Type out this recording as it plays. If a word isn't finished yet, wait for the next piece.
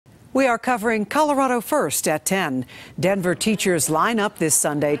We are covering Colorado First at 10. Denver teachers line up this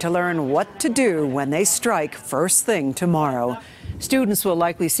Sunday to learn what to do when they strike first thing tomorrow. Students will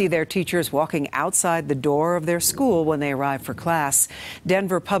likely see their teachers walking outside the door of their school when they arrive for class.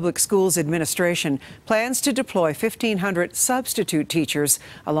 Denver Public Schools Administration plans to deploy 1,500 substitute teachers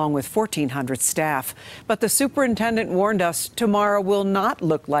along with 1,400 staff. But the superintendent warned us tomorrow will not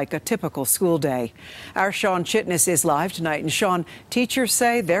look like a typical school day. Our Sean Chitness is live tonight. And Sean, teachers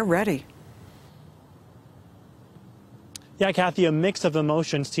say they're ready. Yeah, Kathy, a mix of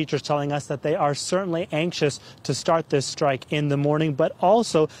emotions. Teachers telling us that they are certainly anxious to start this strike in the morning, but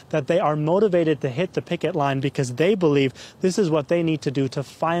also that they are motivated to hit the picket line because they believe this is what they need to do to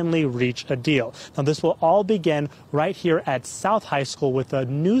finally reach a deal. Now, this will all begin right here at South High School with a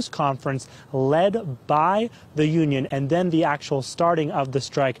news conference led by the union and then the actual starting of the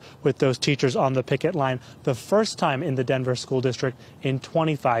strike with those teachers on the picket line, the first time in the Denver School District in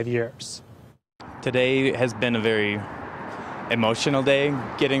 25 years. Today has been a very emotional day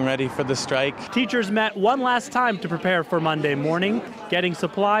getting ready for the strike. Teachers met one last time to prepare for Monday morning, getting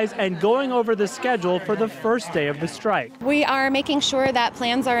supplies and going over the schedule for the first day of the strike. We are making sure that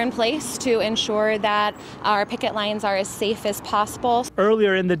plans are in place to ensure that our picket lines are as safe as possible.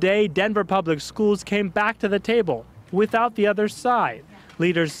 Earlier in the day, Denver Public Schools came back to the table without the other side.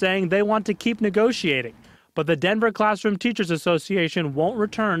 Leaders saying they want to keep negotiating. But the Denver Classroom Teachers Association won't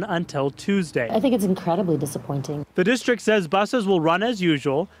return until Tuesday. I think it's incredibly disappointing. The district says buses will run as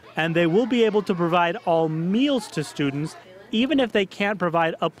usual, and they will be able to provide all meals to students, even if they can't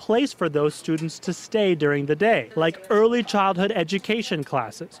provide a place for those students to stay during the day, like early childhood education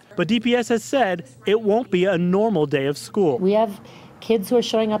classes. But DPS has said it won't be a normal day of school. We have kids who are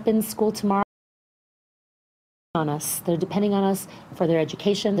showing up in school tomorrow on us. They're depending on us for their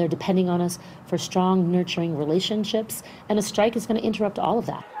education. They're depending on us for strong, nurturing relationships. And a strike is going to interrupt all of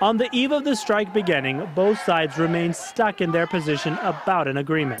that. On the eve of the strike beginning, both sides remain stuck in their position about an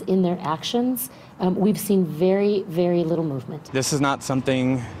agreement. In their actions, we've seen very, very little movement. This is not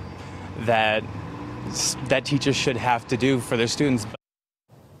something that teachers should have to do for their students.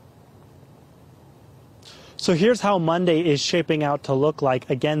 So here's how Monday is shaping out to look like.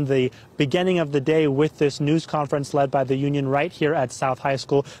 Again, the beginning of the day with this news conference led by the union right here at South High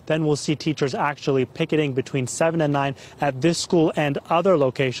School. Then we'll see teachers actually picketing between 7 and 9 at this school and other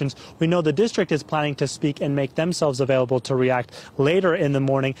locations. We know the district is planning to speak and make themselves available to react later in the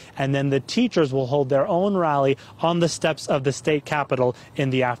morning. And then the teachers will hold their own rally on the steps of the state capitol in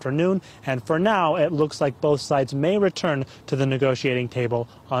the afternoon. And for now, it looks like both sides may return to the negotiating table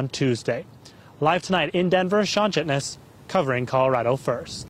on Tuesday. Live tonight in Denver, Sean Chitness, covering Colorado First.